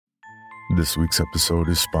This week's episode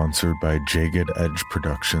is sponsored by Jagged Edge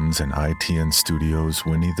Productions and ITN Studios'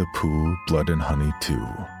 Winnie the Pooh, Blood and Honey 2.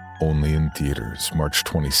 Only in theaters, March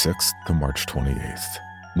 26th to March 28th.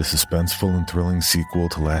 The suspenseful and thrilling sequel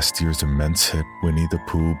to last year's immense hit, Winnie the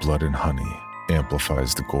Pooh, Blood and Honey,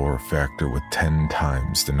 amplifies the gore factor with 10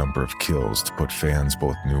 times the number of kills to put fans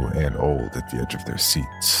both new and old at the edge of their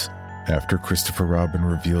seats. After Christopher Robin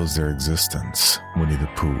reveals their existence, Winnie the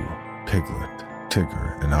Pooh, Piglet,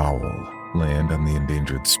 Tigger, and Owl land on the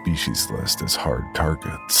endangered species list as hard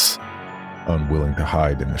targets. Unwilling to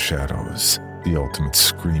hide in the shadows, the Ultimate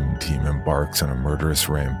Scream Team embarks on a murderous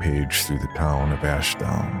rampage through the town of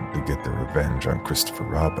Ashdown to get their revenge on Christopher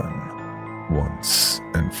Robin, once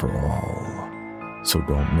and for all. So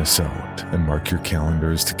don't miss out, and mark your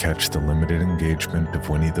calendars to catch the limited engagement of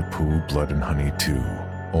Winnie the Pooh, Blood and Honey 2,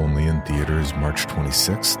 only in theaters March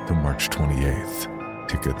 26th to March 28th.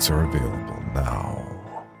 Tickets are available now.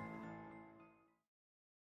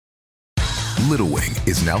 Little Wing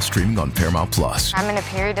is now streaming on Paramount Plus. I'm in a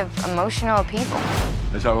period of emotional upheaval.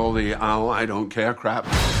 Is that all the I don't care crap?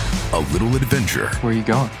 A little adventure. Where are you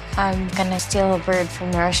going? I'm gonna steal a bird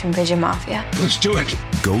from the Russian pigeon mafia. Let's do it.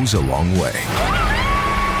 Goes a long way.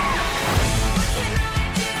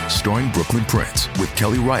 Starring Brooklyn Prince with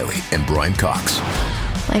Kelly Riley and Brian Cox.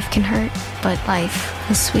 Life can hurt, but life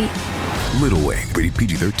is sweet. Little Wing, rated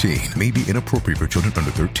PG-13, may be inappropriate for children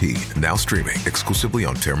under 13. Now streaming exclusively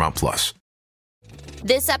on Paramount Plus.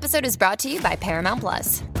 This episode is brought to you by Paramount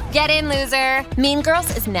Plus. Get in, loser! Mean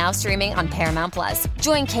Girls is now streaming on Paramount Plus.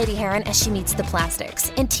 Join Katie Heron as she meets the plastics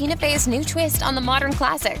in Tina Fey's new twist on the modern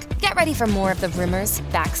classic. Get ready for more of the rumors,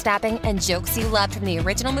 backstabbing, and jokes you loved from the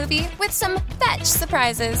original movie with some fetch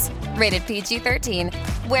surprises. Rated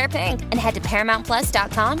PG-13. Wear pink and head to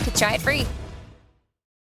ParamountPlus.com to try it free.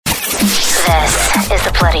 This is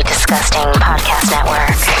the Bloody Disgusting Podcast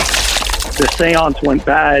Network. The seance went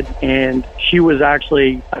bad, and she was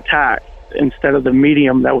actually attacked. Instead of the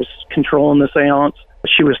medium that was controlling the seance,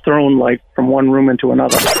 she was thrown from one room into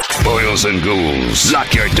another. Boils and ghouls,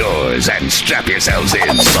 lock your doors and strap yourselves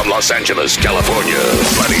in. From Los Angeles, California,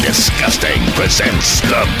 Bloody Disgusting presents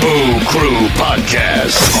the Boo Crew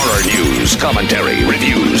Podcast. Horror news, commentary,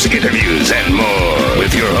 reviews, interviews, and more.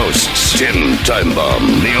 With your hosts, Tim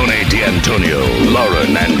Timebomb, Leone D'Antonio,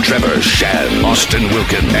 Lauren and Trevor Shan, Austin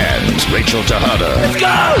Wilkin, and Rachel Tejada. Let's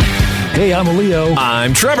go! Hey, I'm Leo.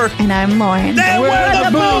 I'm Trevor. And I'm Lauren. And we're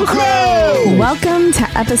the Boo Crew! Welcome to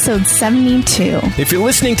episode 72. If you're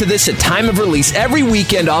listening to this at time of release, every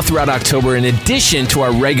weekend all throughout October, in addition to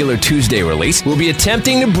our regular Tuesday release, we'll be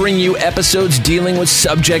attempting to bring you episodes dealing with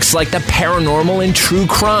subjects like the paranormal and true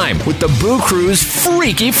crime with the Boo Crew's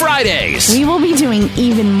Freaky Fridays. We will be doing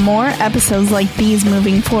even more episodes like these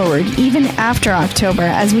moving forward, even after October,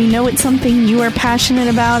 as we know it's something you are passionate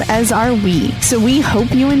about, as are we. So we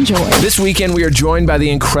hope you enjoy. This weekend, we are joined by the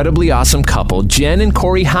incredibly awesome couple, Jen and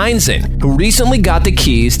Cory Heinzen, who recently got the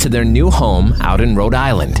keys to their new home out in Rhode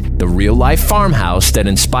Island, the real-life farmhouse that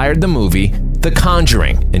inspired the movie The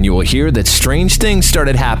Conjuring. And you will hear that strange things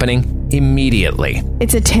started happening immediately.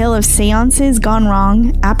 It's a tale of seances gone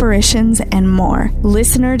wrong, apparitions, and more.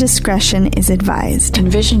 Listener discretion is advised.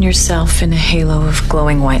 Envision yourself in a halo of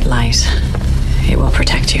glowing white light. It will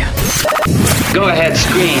protect you. Go ahead,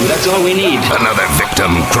 scream. That's all we need. Another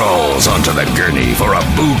victim crawls onto the gurney for a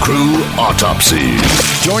Boo Crew autopsy.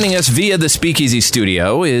 Joining us via the Speakeasy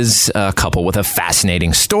studio is a couple with a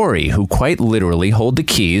fascinating story who quite literally hold the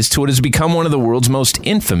keys to what has become one of the world's most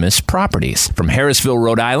infamous properties. From Harrisville,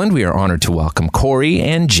 Rhode Island, we are honored to welcome Cory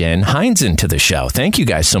and Jen Heinzen to the show. Thank you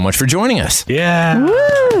guys so much for joining us. Yeah.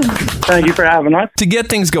 Woo! Thank you for having us. To get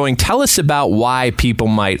things going, tell us about why people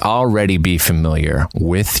might already be familiar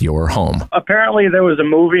with your home. Apparently, there was a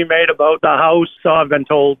movie made about the house, so I've been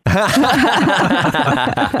told. Yeah,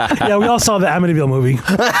 we all saw the Amityville movie.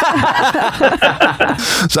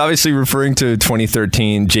 It's obviously referring to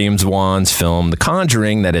 2013 James Wan's film The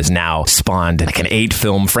Conjuring that has now spawned like an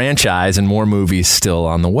 8-film franchise and more movies still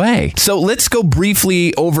on the way. So let's go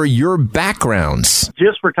briefly over your backgrounds.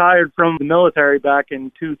 Just retired from the military back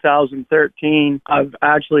in 2013. I've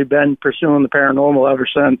actually been pursuing the paranormal ever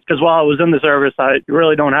since. Because while I was in the service, I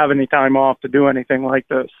really don't have any time off to do anything like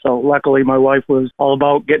this. So luckily, my wife was all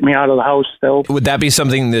about getting me out of the house still. Would that be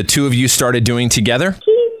something the two of you started doing together?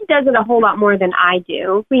 He does it a whole lot more than I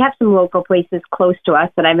do. We have some local places close to us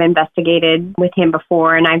that I've investigated with him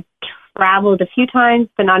before, and I've traveled a few times,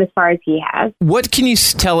 but not as far as he has. What can you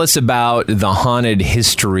tell us about the haunted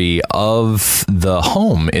history of the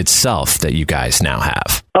home itself that you guys now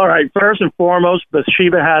have? All right. First and foremost,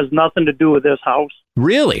 Bathsheba has nothing to do with this house.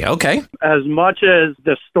 Really? Okay. As much as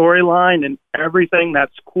the storyline and everything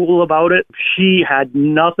that's cool about it, she had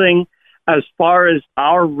nothing. As far as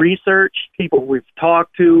our research, people we've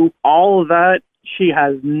talked to, all of that, she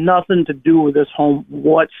has nothing to do with this home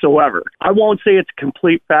whatsoever. I won't say it's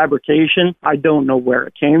complete fabrication. I don't know where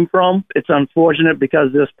it came from. It's unfortunate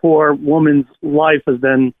because this poor woman's life has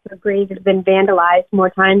been... Her grave has been vandalized more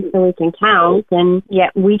times than we can count, and yet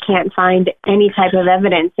we can't find any type of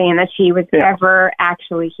evidence saying that she was ever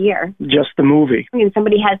actually here. Just the movie. I mean,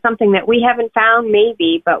 somebody has something that we haven't found,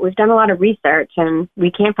 maybe, but we've done a lot of research, and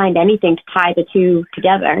we can't find anything to tie the two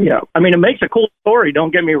together. Yeah. I mean, it makes a cool story,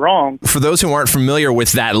 don't get me wrong. For those who aren't familiar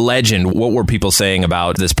with that legend, what were people saying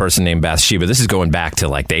about this person named Bathsheba? This is going back to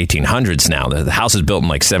like the 1800s now. The house is built in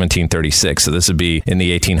like 1736, so this would be in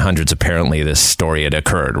the 1800s. Apparently, this story had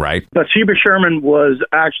occurred, right? Bathsheba Sherman was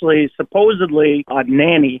actually supposedly a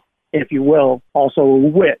nanny, if you will, also a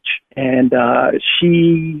witch, and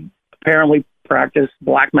she apparently practiced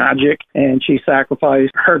black magic, and she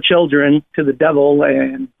sacrificed her children to the devil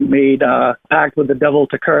and made a pact with the devil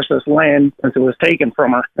to curse this land since it was taken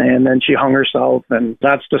from her. And then she hung herself, and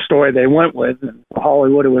that's the story they went with. And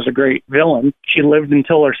Hollywood, it was a great villain. She lived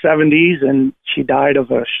until her 70s, and she died of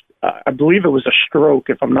I believe it was a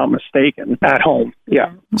stroke, if I'm not mistaken, at home.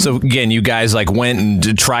 Yeah. So again, you guys like went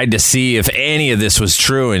and tried to see if any of this was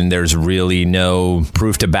true, and there's really no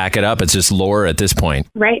proof to back it up. It's just lore at this point.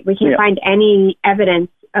 Right. We can't find any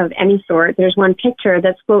evidence of any sort. There's one picture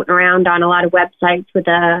that's floating around on a lot of websites with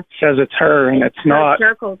says it's her, and it's not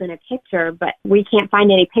circled in a picture, but we can't find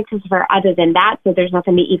any pictures of her other than that, so there's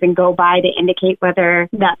nothing to even go by to indicate whether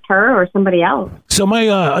that's her or somebody else. So my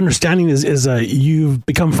understanding is you've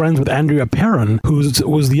become friends with Andrea Perron, who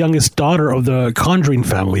was the youngest daughter of the Conjuring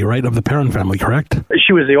family, right? Of the Perron family, correct?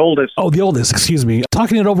 She was the oldest. Oh, the oldest, excuse me.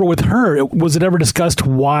 Talking it over with her, was it ever discussed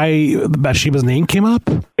why Bathsheba's name came up?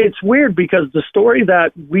 It's weird because the story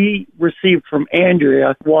that we received from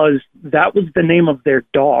Andrea was that was the name of their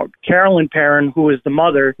dog. Carolyn Perron, who is the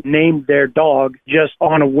mother, named their dog just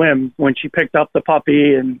on a whim when she picked up the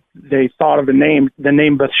puppy, and they thought of a name. The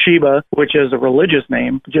name Bathsheba, which is a religious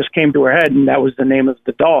name, just came to her head, and that was the name of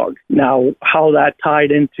the dog. Now, how that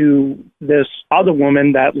tied into this other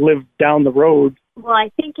woman that lived down the road. Well,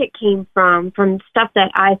 I think it came from stuff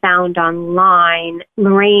that I found online.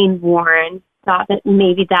 Lorraine Warren thought that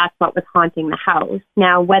maybe that's what was haunting the house.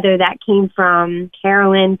 Now, whether that came from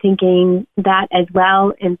Carolyn thinking that as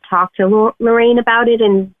well and talked to Lorraine about it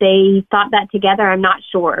and they thought that together, I'm not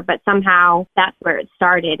sure. But somehow that's where it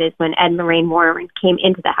started, is when Ed and Lorraine Warren came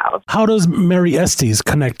into the house. How does Mary Estes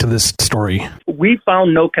connect to this story? We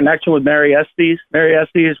found no connection with Mary Estes. Mary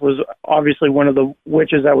Estes was obviously one of the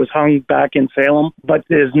witches that was hung back in Salem, but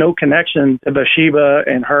there's no connection to Bathsheba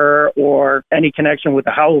and her or any connection with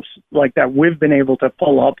the house like that we've been able to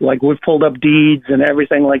pull up. Like, we've pulled up deeds and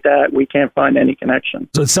everything like that. We can't find any connection.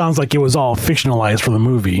 So it sounds like it was all fictionalized for the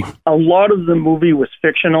movie. A lot of the movie was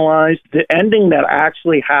fictionalized. The ending that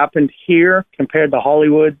actually happened here compared to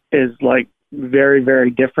Hollywood is like very,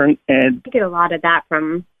 very different. And I get a lot of that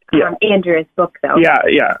from Andrea's book, though.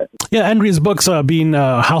 Yeah, Andrea's books being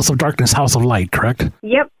House of Darkness, House of Light, correct?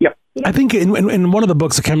 Yep. I think in one of the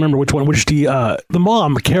books, I can't remember which one, which the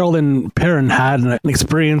mom, Carolyn Perron, had an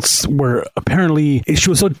experience where apparently she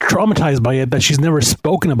was so traumatized by it that she's never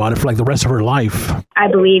spoken about it for like the rest of her life. I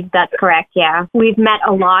believe that's correct, yeah. We've met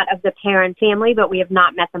a lot of the Perron family, but we have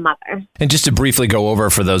not met the mother. And just to briefly go over,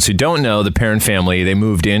 for those who don't know, the Perron family, they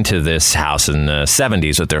moved into this house in the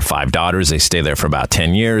 70s with their 5 daughters. They stay there for about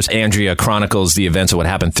 10 years. Andrea chronicles the events of what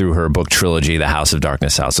happened through her book trilogy, The House of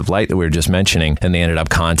Darkness, House of Light, that we were just mentioning, and they ended up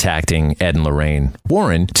contacting Ed and Lorraine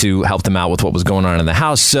Warren to help them out with what was going on in the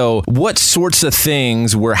house. So what sorts of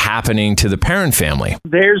things were happening to the Perron family?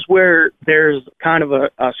 There's where there's kind of a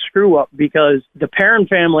screw up, because the Perron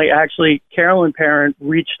family, actually, Carolyn Perron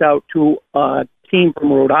reached out to a team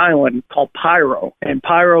from Rhode Island called Pyro. And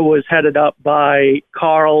Pyro was headed up by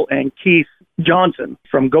Carl and Keith Johnson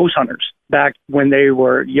from Ghost Hunters back when they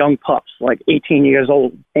were young pups, like 18 years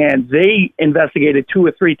old. And they investigated 2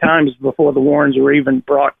 or 3 times before the Warrens were even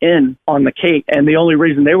brought in on the case. And the only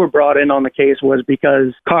reason they were brought in on the case was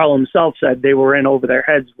because Carl himself said they were in over their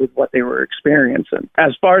heads with what they were experiencing.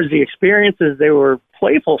 As far as the experiences, they were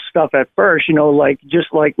playful stuff at first, you know, like just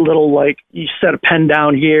like little, like you set a pen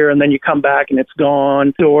down here and then you come back and it's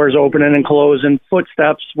gone, doors opening and closing,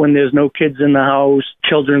 footsteps when there's no kids in the house,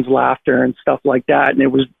 children's laughter and stuff like that. And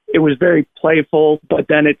It was very playful, but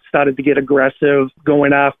then it started to get aggressive,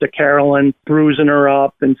 going after Carolyn, bruising her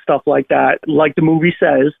up and stuff like that. Like the movie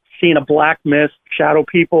says, seeing a black mist, shadow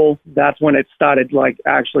people, that's when it started like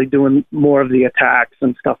actually doing more of the attacks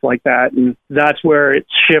and stuff like that. And that's where it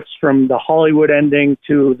shifts from the Hollywood ending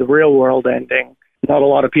to the real world ending. Not a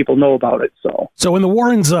lot of people know about it. So when the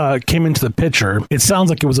Warrens came into the picture, it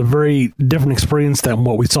sounds like it was a very different experience than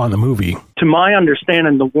what we saw in the movie. To my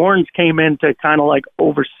understanding, the Warrens came in to kind of like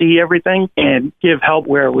oversee everything and give help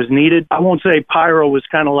where it was needed. I won't say Pyro was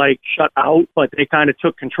kind of like shut out, but they kind of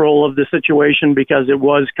took control of the situation because it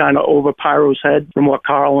was kind of over Pyro's head from what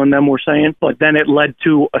Carl and them were saying. But then it led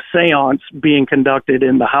to a seance being conducted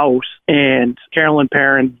in the house. And Carolyn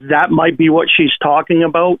Perrin, that might be what she's talking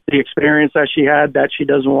about, the experience that she had that she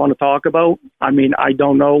doesn't want to talk about. I mean, I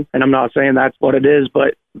don't know, and I'm not saying that's what it is,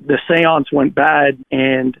 but the seance went bad,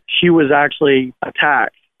 and she was actually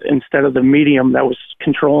attacked instead of the medium that was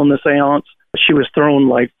controlling the seance. She was thrown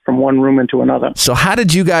like from one room into another. So how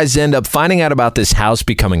did you guys end up finding out about this house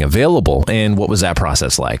becoming available, and what was that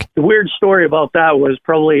process like? The weird story about that was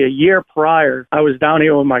probably a year prior, I was down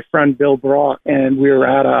here with my friend Bill Brock, and we were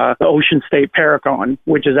at the Ocean State Paracon,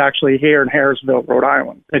 which is actually here in Harrisville, Rhode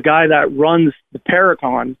Island. The guy that runs the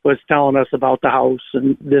Paracon was telling us about the house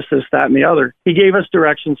and this, that, and the other. He gave us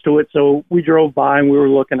directions to it, so we drove by and we were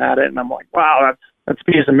looking at it, and I'm like, wow, that's a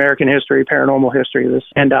piece of American history, paranormal history, this.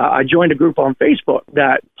 And I joined a group on Facebook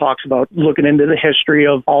that talks about looking into the history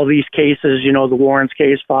of all these cases, you know, the Warrens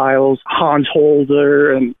case files, Hans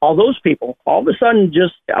Holder, and all those people. All of a sudden,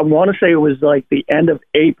 just, I want to say it was like the end of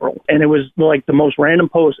April, and it was like the most random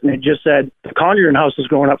post, and it just said, the Conjuring house is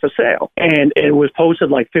going up for sale. And it was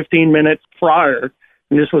posted like 15 minutes prior.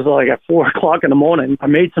 And this was like at 4 o'clock in the morning. I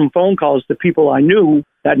made some phone calls to people I knew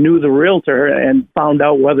that knew the realtor and found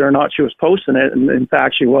out whether or not she was posting it. And in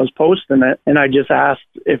fact, she was posting it. And I just asked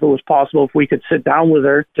if it was possible if we could sit down with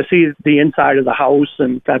her to see the inside of the house.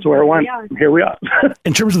 And that's where it went. Here we are.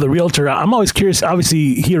 In terms of the realtor, I'm always curious.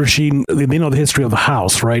 Obviously, he or she, they know the history of the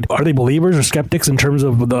house, right? Are they believers or skeptics in terms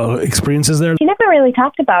of the experiences there? She never really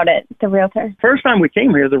talked about it, the realtor. First time we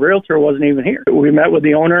came here, the realtor wasn't even here. We met with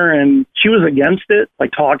the owner and she was against it,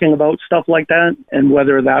 like talking about stuff like that. And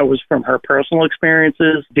whether that was from her personal experiences,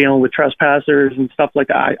 dealing with trespassers and stuff like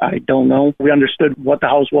that, I don't know. We understood what the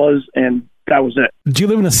house was, and that was it. Do you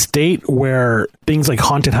live in a state where things like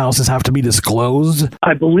haunted houses have to be disclosed?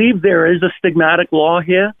 I believe there is a stigmatic law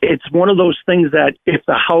here. It's one of those things that if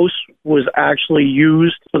the house was actually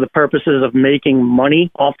used for the purposes of making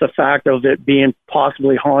money off the fact of it being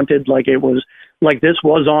possibly haunted, like it was, like this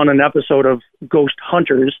was on an episode of Ghost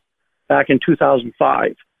Hunters back in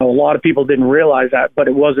 2005. A lot of people didn't realize that, but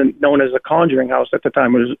it wasn't known as a Conjuring house at the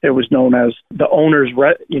time. It was known as the owner's,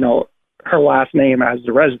 her last name as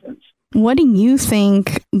the residence. What do you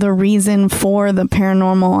think the reason for the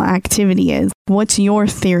paranormal activity is? What's your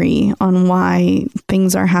theory on why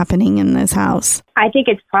things are happening in this house? I think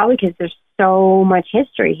it's probably because there's so much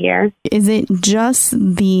history here. Is it just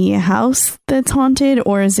the house that's haunted,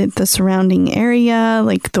 or is it the surrounding area,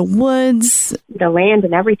 like the woods? The land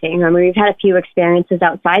and everything. I mean, we've had a few experiences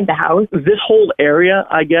outside the house. This whole area,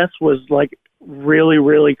 I guess, was like really,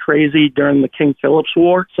 really crazy during the King Philip's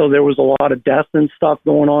War. So there was a lot of death and stuff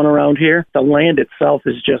going on around here. The land itself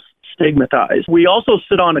is just stigmatized. We also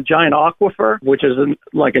sit on a giant aquifer, which is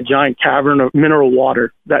like a giant cavern of mineral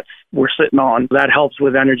water that we're sitting on. That helps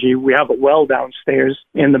with energy. We have a well downstairs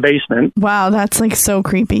in the basement. Wow, that's like so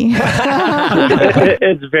creepy.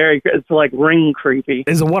 It's like ring creepy.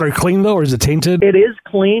 Is the water clean though, or is it tainted? It is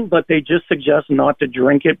clean, but they just suggest not to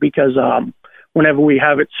drink it because whenever we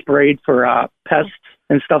have it sprayed for pests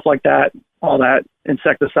and stuff like that, all that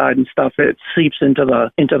insecticide and stuff, it seeps into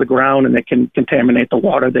the ground and it can contaminate the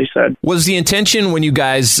water, they said. Was the intention when you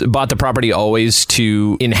guys bought the property always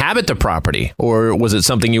to inhabit the property, or was it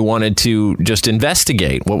something you wanted to just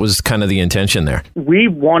investigate? What was kind of the intention there? We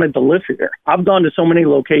wanted to live here. I've gone to so many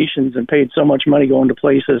locations and paid so much money going to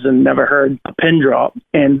places and never heard a pin drop.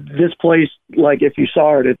 And this place, like if you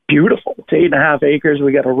saw it, it's beautiful. It's 8.5 acres.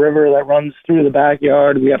 We got a river that runs through the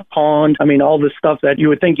backyard. We got a pond. I mean, all this stuff that you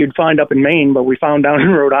would think you'd find up in Maine, but we found down in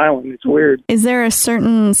Rhode Island. It's weird. Is there a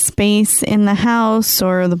certain space in the house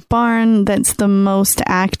or the barn that's the most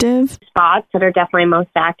active? Spots that are definitely most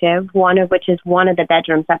active, one of which is one of the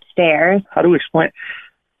bedrooms upstairs. How to explain?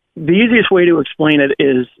 The easiest way to explain it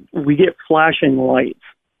is we get flashing lights.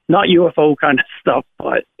 Not UFO kind of stuff,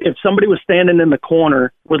 but if somebody was standing in the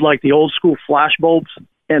corner with like the old school flash bulbs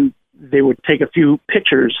and they would take a few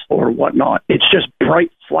pictures or whatnot, it's just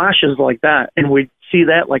bright flashes like that. And we'd see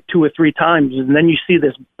that like 2 or 3 times. And then you see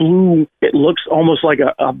this blue, it looks almost like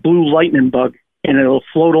a blue lightning bug and it'll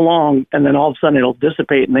float along, and then all of a sudden it'll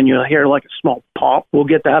dissipate, and then you'll hear like a small pop. We'll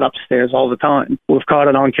get that upstairs all the time. We've caught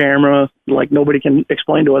it on camera, like nobody can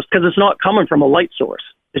explain to us, because it's not coming from a light source.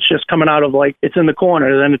 It's just coming out of, like, it's in the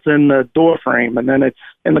corner, then it's in the door frame, and then it's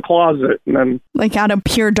in the closet, and then... Like out of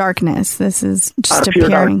pure darkness. This is just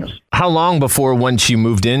appearing. How long before, once you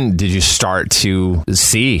moved in, did you start to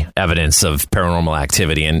see evidence of paranormal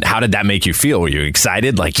activity? And how did that make you feel? Were you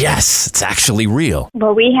excited? Like, yes, it's actually real.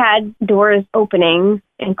 Well, we had doors opening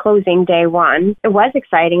and closing day one. It was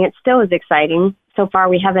exciting. It still is exciting. So far,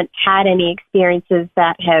 we haven't had any experiences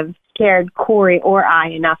that have scared Cory or I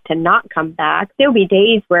enough to not come back. There'll be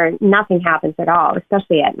days where nothing happens at all,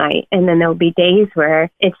 especially at night. And then there'll be days where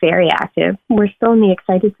it's very active. We're still in the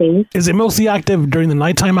excited phase. Is it mostly active during the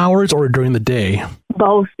nighttime hours or during the day?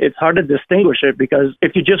 Both. It's hard to distinguish it, because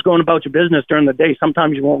if you're just going about your business during the day,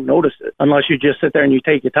 sometimes you won't notice it unless you just sit there and you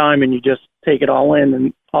take your time and you just take it all in,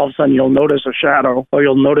 and all of a sudden you'll notice a shadow or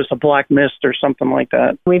you'll notice a black mist or something like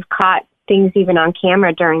that. We've caught things even on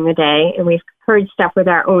camera during the day, and we've heard stuff with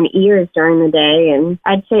our own ears during the day, and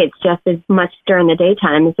I'd say it's just as much during the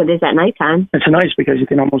daytime as it is at nighttime. It's nice because you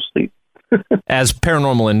can almost sleep. As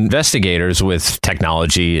paranormal investigators with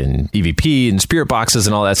technology and EVP and spirit boxes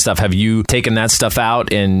and all that stuff, have you taken that stuff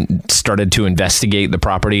out and started to investigate the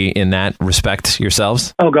property in that respect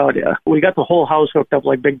yourselves? Oh, God, yeah. We got the whole house hooked up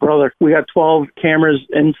like Big Brother. We got 12 cameras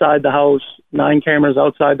inside the house, 9 cameras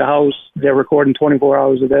outside the house. They're recording 24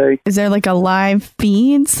 hours a day. Is there like a live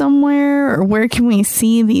feed somewhere, or where can we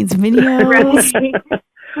see these videos?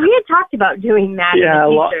 We had talked about doing that. Yeah,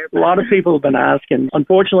 in the future, a lot of people have been asking.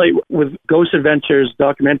 Unfortunately, with Ghost Adventures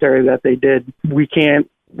documentary that they did, we can't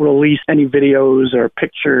release any videos or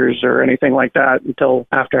pictures or anything like that until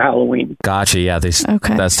after Halloween. Gotcha. Yeah,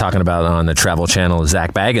 that's talking about on the Travel Channel.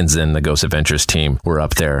 Zach Baggins and the Ghost Adventures team were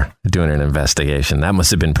up there doing an investigation. That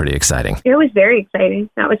must have been pretty exciting. It was very exciting.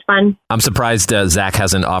 That was fun. I'm surprised Zach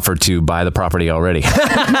hasn't offered to buy the property already.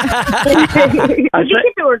 I think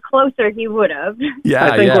if it were closer, he would have. Yeah,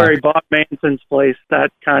 I think where he bought Manson's place,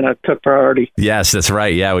 that kind of took priority. Yes, that's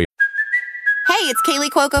right. Yeah, Hey, it's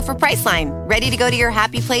Kaylee Cuoco for Priceline. Ready to go to your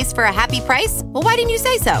happy place for a happy price? Well, why didn't you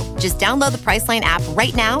say so? Just download the Priceline app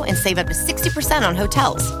right now and save up to 60% on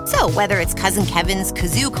hotels. So whether it's Cousin Kevin's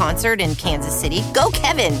Kazoo Concert in Kansas City, go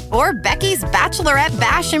Kevin, or Becky's Bachelorette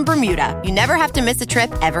Bash in Bermuda, you never have to miss a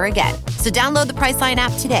trip ever again. So download the Priceline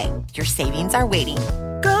app today. Your savings are waiting.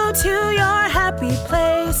 Go to your happy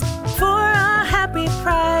place for a happy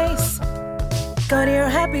price. Go to your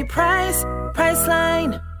happy price,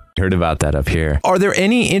 Priceline. Heard about that up here. Are there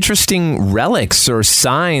any interesting relics or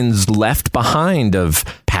signs left behind of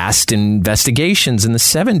past investigations in the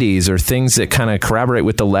 70s, or things that kind of corroborate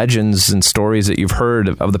with the legends and stories that you've heard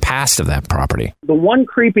of the past of that property? The one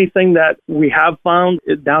creepy thing that we have found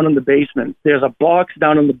is down in the basement. There's a box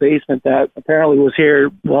down in the basement that apparently was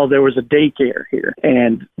here while there was a daycare here.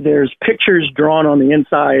 And there's pictures drawn on the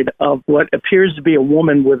inside of what appears to be a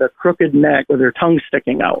woman with a crooked neck with her tongue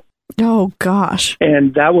sticking out. Oh, gosh.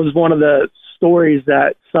 And that was one of the stories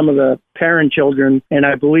that some of the parent children, and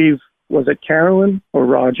I believe, was it Carolyn or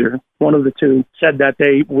Roger? One of the two said that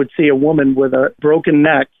they would see a woman with a broken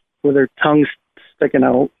neck with her tongue sticking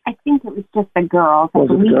out. I think it was just the girl. I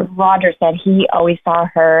believe Roger said he always saw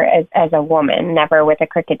her as a woman, never with a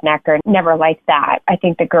crooked neck or never like that. I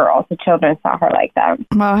think the children saw her like that.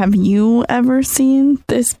 Well, have you ever seen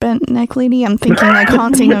this bent neck lady? I'm thinking like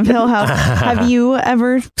Haunting of Hill House. Have you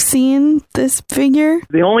ever seen this figure?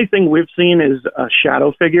 The only thing we've seen is a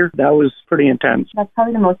shadow figure. That was pretty intense. That's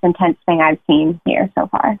probably the most intense thing I've seen here so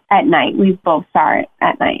far. At night. We both saw it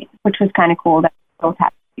at night, which was kind of cool that we both had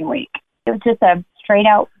to be awake. It was just a straight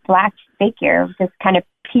out black figure, just kind of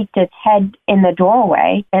peeked its head in the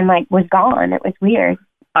doorway and was gone. It was weird.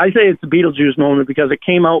 I say it's a Beetlejuice moment because it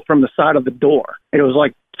came out from the side of the door. It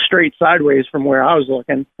was straight sideways from where I was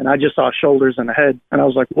looking, and I just saw shoulders and a head, and I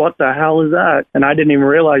was like, what the hell is that? And I didn't even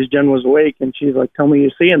realize Jen was awake, and she's like, tell me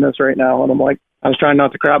you're seeing this right now. And I'm like, I was trying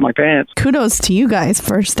not to crap my pants. Kudos to you guys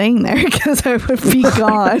for staying there, because I would be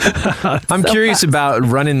gone. I'm curious about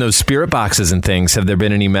running those spirit boxes and things. Have there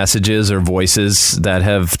been any messages or voices that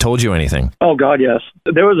have told you anything? Oh, God, yes.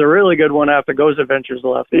 There was a really good one after Ghost Adventures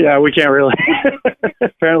left. Yeah, we can't really.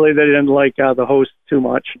 Apparently, they didn't like the host too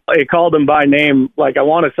much. They called him by name. I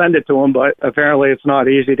want to send it to him, but apparently it's not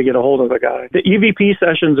easy to get a hold of the guy. The EVP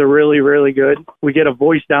sessions are really, really good. We get a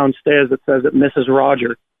voice downstairs that says it misses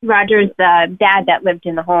Roger. Roger's the dad that lived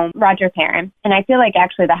in the home, Roger Perrin. And I feel like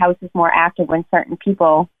actually the house is more active when certain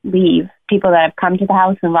people leave. People that have come to the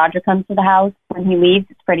house, when Roger comes to the house, when he leaves,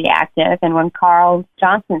 it's pretty active. And when Carl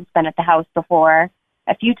Johnson's been at the house before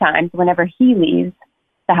a few times, whenever he leaves,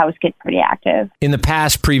 the house gets pretty active. In the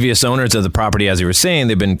past, previous owners of the property, as you were saying,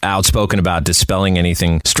 they've been outspoken about dispelling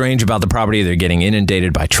anything strange about the property. They're getting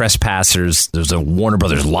inundated by trespassers. There's a Warner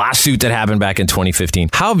Brothers lawsuit that happened back in 2015.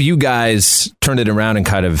 How have you guys turned it around and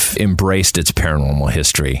kind of embraced its paranormal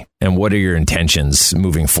history? And what are your intentions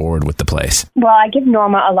moving forward with the place? Well, I give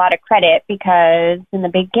Norma a lot of credit because in the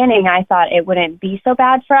beginning, I thought it wouldn't be so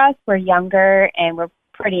bad for us. We're younger and we're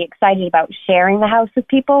pretty excited about sharing the house with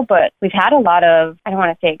people, but we've had a lot of, I don't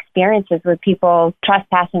want to say experiences with people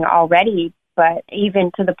trespassing already, but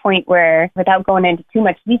even to the point where, without going into too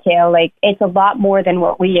much detail, like it's a lot more than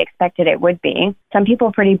what we expected it would be. Some people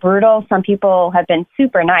are pretty brutal. Some people have been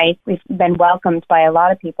super nice. We've been welcomed by a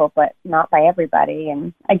lot of people, but not by everybody.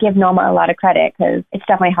 And I give Norma a lot of credit because it's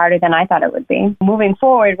definitely harder than I thought it would be. Moving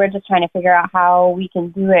forward, we're just trying to figure out how we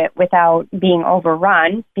can do it without being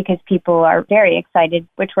overrun because people are very excited,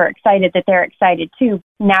 which we're excited that they're excited too.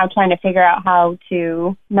 Now trying to figure out how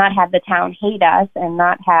to not have the town hate us and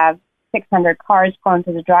not have 600 cars going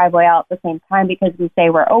through the driveway all at the same time because we say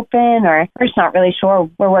we're open, or we're just not really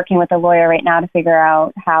sure. We're working with a lawyer right now to figure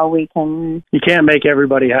out how we can... You can't make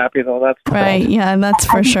everybody happy, though. That's right. Yeah, that's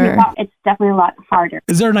for sure. It's definitely a lot harder.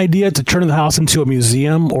 Is there an idea to turn the house into a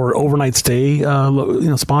museum or overnight stay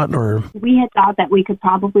spot? Or we had thought that we could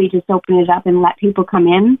probably just open it up and let people come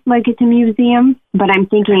in like it's a museum, but I'm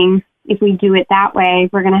thinking... if we do it that way,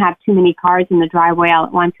 we're going to have too many cars in the driveway all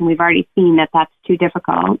at once, and we've already seen that that's too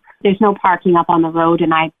difficult. There's no parking up on the road,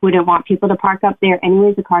 and I wouldn't want people to park up there.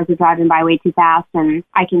 Anyways, the cars are driving by way too fast, and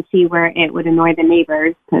I can see where it would annoy the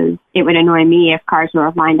neighbors because it would annoy me if cars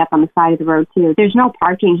were lined up on the side of the road, too. There's no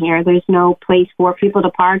parking here. There's no place for people to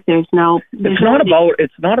park. It's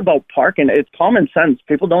not about parking. It's common sense.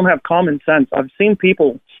 People don't have common sense. I've seen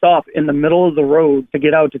people stop in the middle of the road to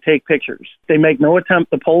get out to take pictures. They make no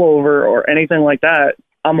attempt to pull over or anything like that.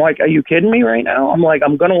 I'm like, are you kidding me right now? I'm like,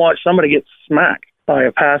 I'm going to watch somebody get smacked by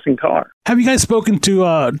a passing car. Have you guys spoken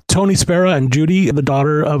to Tony Spera and Judy, the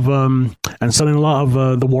daughter of and son-in-law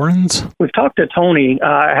of the Warrens? We've talked to Tony.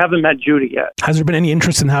 I haven't met Judy yet. Has there been any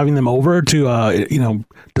interest in having them over to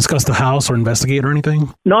discuss the house or investigate or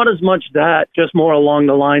anything? Not as much that, just more along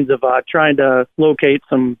the lines of trying to locate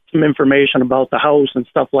some information about the house and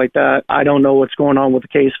stuff like that. I don't know what's going on with the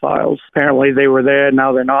case files. Apparently they were there,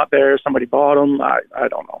 now they're not there. Somebody bought them. I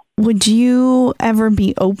don't know. Would you ever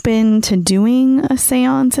be open to doing a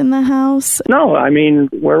seance in the house? No, I mean,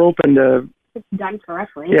 we're open to... It's done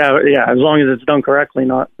correctly. Yeah, as long as it's done correctly,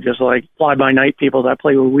 not just like fly-by-night people that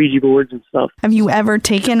play with Ouija boards and stuff. Have you ever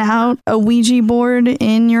taken out a Ouija board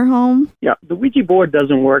in your home? Yeah, the Ouija board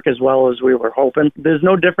doesn't work as well as we were hoping. There's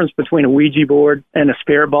no difference between a Ouija board and a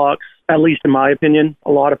spirit box, at least in my opinion.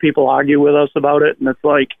 A lot of people argue with us about it, and it's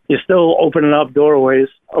like, you're still opening up doorways.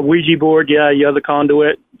 A Ouija board, yeah, you're the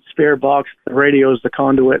conduit. Spirit box, the radio is the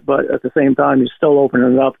conduit, but at the same time, you're still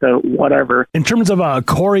opening it up to whatever. In terms of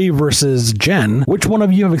Cory versus Jen, which one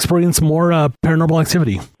of you have experienced more paranormal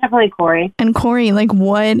activity? Definitely Cory. And Cory,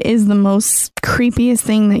 what is the most creepiest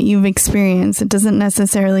thing that you've experienced? It doesn't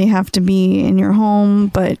necessarily have to be in your home,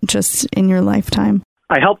 but just in your lifetime.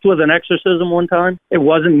 I helped with an exorcism one time. It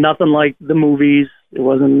wasn't nothing like the movies. It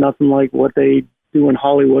wasn't nothing like what they do in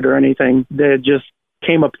Hollywood or anything. They just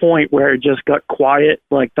came a point where it just got quiet,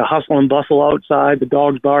 like the hustle and bustle outside, the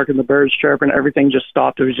dogs barking, the birds chirping, everything just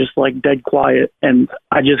stopped. It was just like dead quiet. And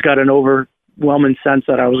I just got an overwhelming sense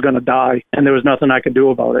that I was going to die, and there was nothing I could do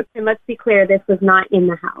about it. And let's be clear, this was not in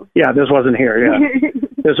the house. Yeah, this wasn't here, yeah.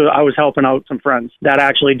 I was helping out some friends that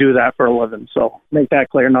actually do that for a living. So make that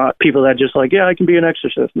clear, not people that just like, yeah, I can be an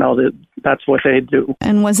exorcist. No, that's what they do.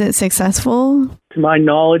 And was it successful? To my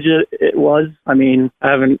knowledge, it was. I mean,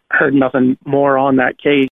 I haven't heard nothing more on that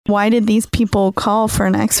case. Why did these people call for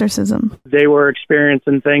an exorcism? They were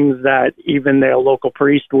experiencing things that even their local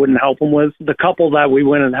priest wouldn't help them with. The couple that we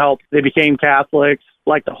went and helped, they became Catholics,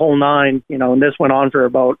 like the whole nine, and this went on for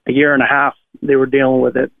about a year and a half. They were dealing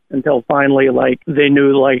with it until finally, they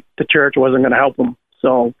knew, the church wasn't going to help them.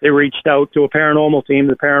 So they reached out to a paranormal team.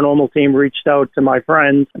 The paranormal team reached out to my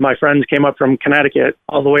friends. My friends came up from Connecticut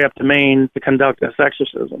all the way up to Maine to conduct this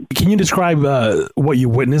exorcism. Can you describe what you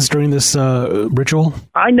witnessed during this ritual?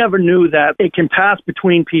 I never knew that it can pass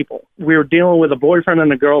between people. We were dealing with a boyfriend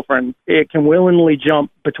and a girlfriend. It can willingly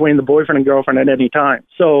jump between the boyfriend and girlfriend at any time.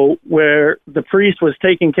 So where the priest was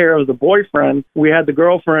taking care of the boyfriend, we had the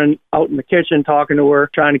girlfriend out in the kitchen talking to her,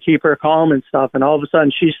 trying to keep her calm and stuff. And all of a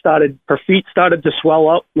sudden her feet started to swell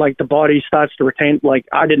up, the body starts to retain,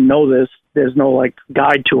 I didn't know this. There's no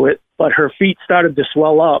guide to it, but her feet started to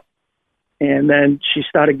swell up. And then she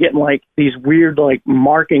started getting like these weird like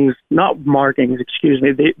excuse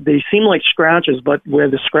me. They seem like scratches, but where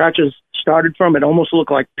the scratches started from, it almost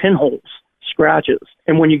looked like pinholes, scratches.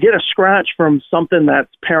 And when you get a scratch from something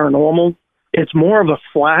that's paranormal, it's more of a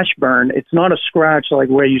flash burn. It's not a scratch like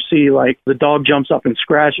where you see like the dog jumps up and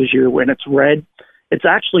scratches you and it's red. It's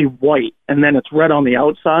actually white, and then it's red on the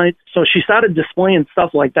outside. So she started displaying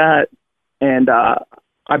stuff like that, and I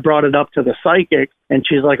brought it up to the psychic, and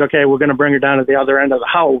she's like, okay, we're going to bring her down to the other end of the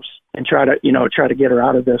house and try to get her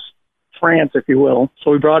out of this trance, if you will.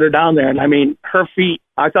 So we brought her down there, and I mean, her feet,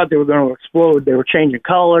 I thought they were going to explode. They were changing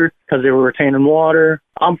color because they were retaining water.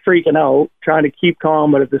 I'm freaking out, trying to keep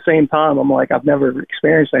calm, but at the same time, I'm like, I've never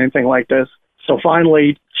experienced anything like this. So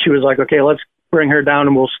finally, she was like, okay, let's bring her down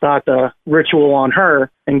and we'll start the ritual on her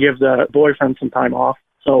and give the boyfriend some time off.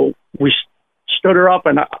 So we stood her up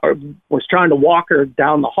and I was trying to walk her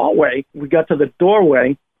down the hallway. We got to the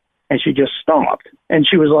doorway and she just stopped. And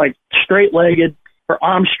she was like straight-legged, her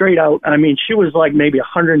arms straight out. I mean, she was like maybe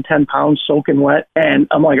 110 pounds soaking wet. And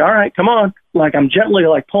I'm like, all right, come on. Like, I'm gently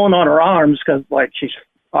like pulling on her arms because like she's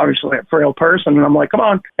obviously a frail person. And I'm like, come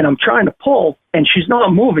on. And I'm trying to pull and she's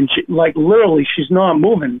not moving. She, like literally she's not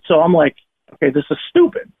moving. So I'm like, okay, this is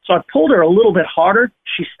stupid. So I pulled her a little bit harder.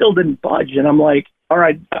 She still didn't budge. And I'm like, all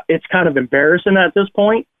right, it's kind of embarrassing at this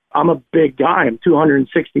point. I'm a big guy. I'm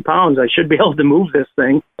 260 pounds. I should be able to move this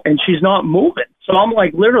thing. And she's not moving. So I'm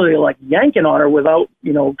like literally like yanking on her without,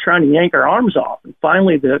 trying to yank her arms off. And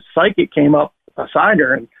finally the psychic came up beside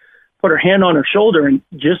her and put her hand on her shoulder. And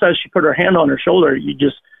just as she put her hand on her shoulder, you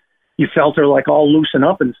felt her like all loosen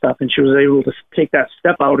up and stuff, and she was able to take that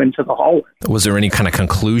step out into the hallway. Was there any kind of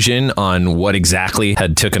conclusion on what exactly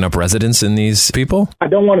had taken up residence in these people? I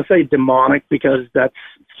don't want to say demonic because that's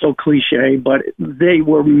so cliche, but they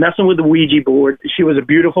were messing with the Ouija board. She was a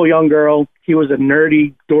beautiful young girl. He was a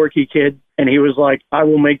nerdy, dorky kid. And he was like, I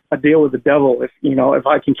will make a deal with the devil if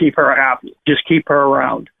I can keep her happy. Just keep her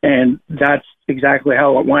around. And that's exactly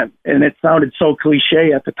how it went. And it sounded so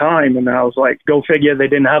cliche at the time. And I was like, go figure, they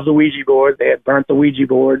didn't have the Ouija board. They had burnt the Ouija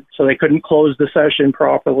board. So they couldn't close the session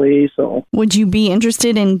properly. So would you be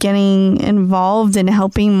interested in getting involved in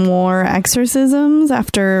helping more exorcisms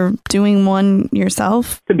after doing one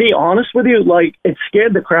yourself? To be honest with you, like, it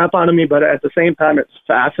scared the crap out of me, but at the same time, it's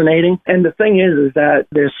fascinating. And the thing is that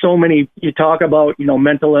there's so many, you talk about,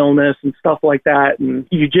 mental illness and stuff like that, and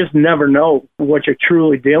you just never know what you're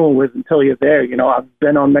truly dealing with until you're there. I've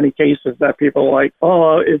been on many cases that people are like,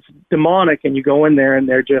 oh, it's demonic, and you go in there and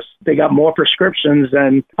they got more prescriptions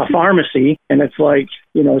than a pharmacy, and it's like,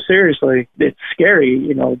 seriously, it's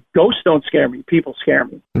scary. Ghosts don't scare me, people scare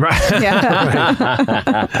me. Right. Yeah.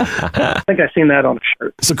 I think I've seen that on a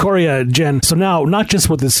shirt. So Cory, Jen, so now, not just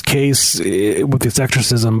with this case, with this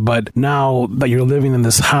exorcism, but now that you're living in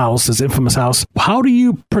this house, this infamous house, how do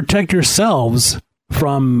you protect yourselves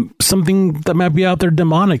from something that might be out there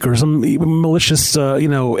demonic or some malicious,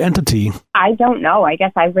 entity? I don't know. I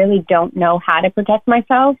guess I really don't know how to protect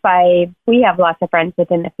myself. We have lots of friends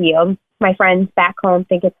within the field. My friends back home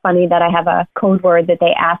think it's funny that I have a code word that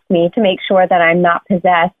they ask me to make sure that I'm not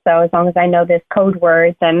possessed. So as long as I know this code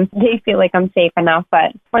word, then they feel like I'm safe enough.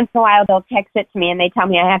 But once in a while, they'll text it to me and they tell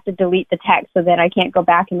me I have to delete the text so that I can't go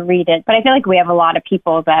back and read it. But I feel like we have a lot of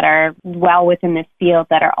people that are well within this field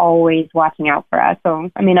that are always watching out for us. So,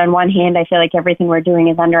 on one hand, I feel like everything we're doing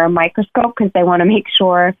is under a microscope because they want to make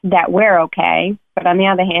sure that we're okay. But on the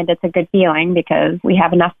other hand, it's a good feeling because we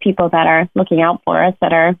have enough people that are looking out for us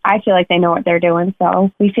I feel like they know what they're doing.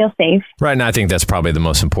 So we feel safe. Right. And I think that's probably the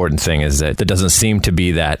most important thing is that there doesn't seem to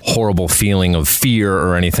be that horrible feeling of fear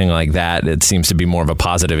or anything like that. It seems to be more of a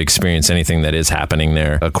positive experience, anything that is happening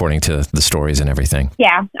there, according to the stories and everything.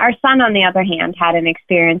 Yeah. Our son, on the other hand, had an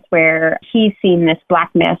experience where he's seen this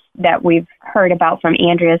black mist that we've heard about from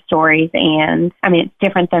Andrea's stories. And it's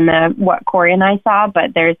different than what Cory and I saw,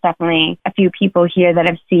 but there's definitely a few people here that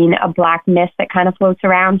have seen a black mist that kind of floats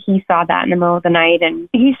around. He saw that in the middle of the night, and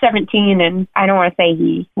he's 17, and I don't want to say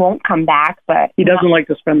he won't come back, but he doesn't like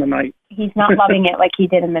to spend the night. He's not loving it like he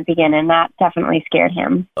did in the beginning. That definitely scared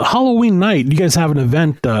him. Halloween night, you guys have an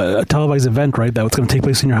event, a televised event, right? That was going to take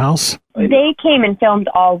place in your house? They came and filmed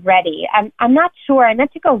already. I'm not sure. I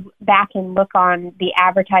meant to go back and look on the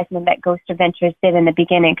advertisement that Ghost Adventures did in the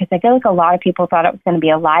beginning because I feel like a lot of people thought it was going to be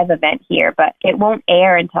a live event here, but it won't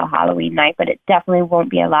air until Halloween night, but it definitely won't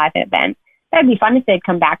be a live event. That'd be fun if they'd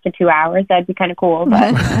come back for 2 hours. That'd be kind of cool.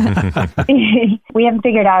 But we haven't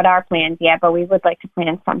figured out our plans yet, but we would like to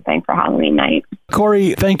plan something for Halloween night.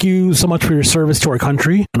 Cory, thank you so much for your service to our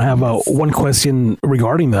country. And I have one question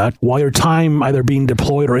regarding that. While your time either being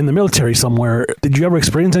deployed or in the military somewhere, did you ever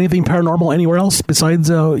experience anything paranormal anywhere else besides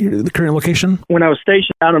the current location? When I was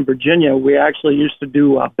stationed out in Virginia, we actually used to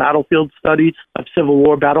do battlefield studies of Civil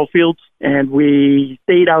War battlefields. And we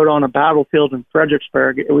stayed out on a battlefield in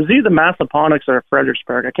Fredericksburg. It was either Massaponax or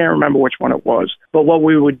Fredericksburg. I can't remember which one it was. But what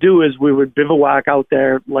we would do is we would bivouac out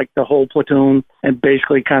there, like the whole platoon, and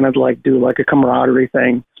basically kind of like do like a camaraderie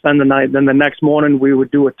thing. Spend the night. Then the next morning we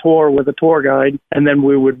would do a tour with a tour guide, and then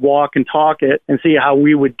we would walk and talk it and see how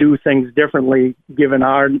we would do things differently given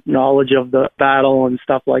our knowledge of the battle and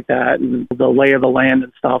stuff like that, and the lay of the land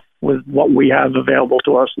and stuff with what we have available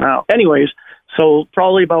to us now. Anyways, so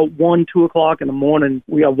probably about 1, 2 o'clock in the morning,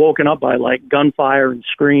 we got woken up by like gunfire and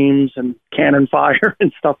screams and cannon fire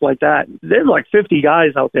and stuff like that. There's like 50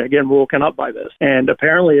 guys out there getting woken up by this. And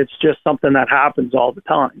apparently it's just something that happens all the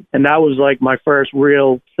time. And that was like my first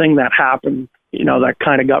real thing that happened, you know, that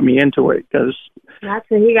kind of got me into it because that's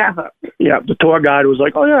when he got hooked. Yeah, the tour guide was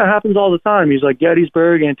like, oh, yeah, it happens all the time. He's like,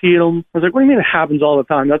 Gettysburg, Antietam. I was like, what do you mean it happens all the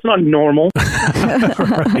time? That's not normal.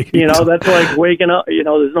 Right. You know, that's like waking up. You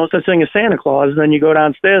know, there's no such thing as Santa Claus. And then you go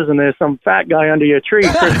downstairs and there's some fat guy under your tree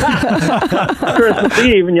Christmas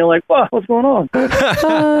Eve. And you're like, what's going on?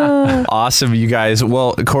 Awesome, you guys.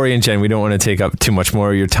 Well, Cory and Jen, we don't want to take up too much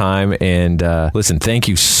more of your time. And listen, thank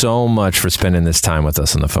you so much for spending this time with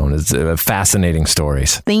us on the phone. It's fascinating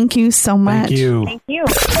stories. Thank you so much. Thank you. Thank you.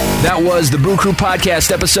 That was the Boo Crew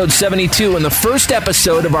Podcast, episode 72, and the first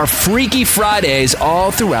episode of our Freaky Fridays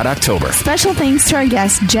all throughout October. Special thanks to our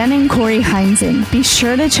guests, Jen and Cory Heinzen. Be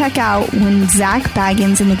sure to check out when Zach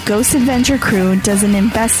Baggins and the Ghost Adventure crew does an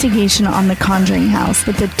investigation on the Conjuring house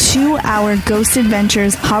with the 2-hour Ghost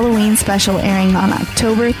Adventures Halloween special airing on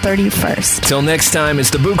October 31st. Till next time, it's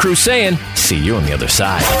the Boo Crew saying, see you on the other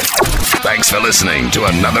side. Thanks for listening to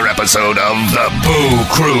another episode of the Boo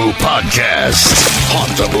Crew Podcast.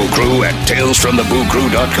 Haunt the Boo Crew at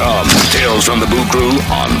talesfromthebooCrew.com. Tales from the Boo Crew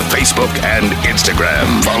on Facebook and Instagram.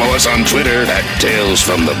 Follow us on Twitter at Tales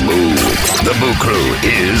from the Boo. The Boo Crew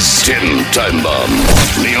is Tim Timebomb,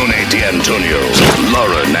 Leone D'Antonio,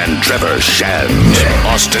 Lauren and Trevor Shand,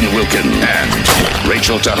 Austin Wilkin, and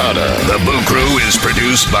Rachel Tejada. The Boo Crew is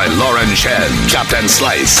produced by Lauren Shand, chopped and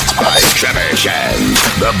sliced by Trevor Shand.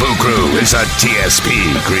 The Boo Crew is a TSP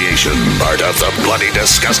creation, part of the Bloody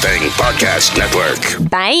Disgusting Podcast Network.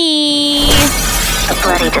 Bye. The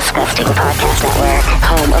Bloody Disgusting Podcast Network,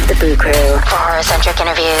 home of the Boo Crew. For horror-centric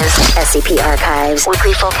interviews, SCP archives,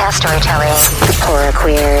 weekly full cast storytelling, horror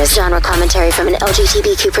queers, genre commentary from an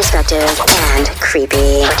LGBTQ perspective, and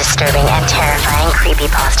creepy. For disturbing and terrifying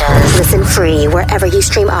creepypastas. Listen free wherever you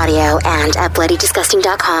stream audio and at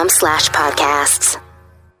bloodydisgusting.com/podcasts.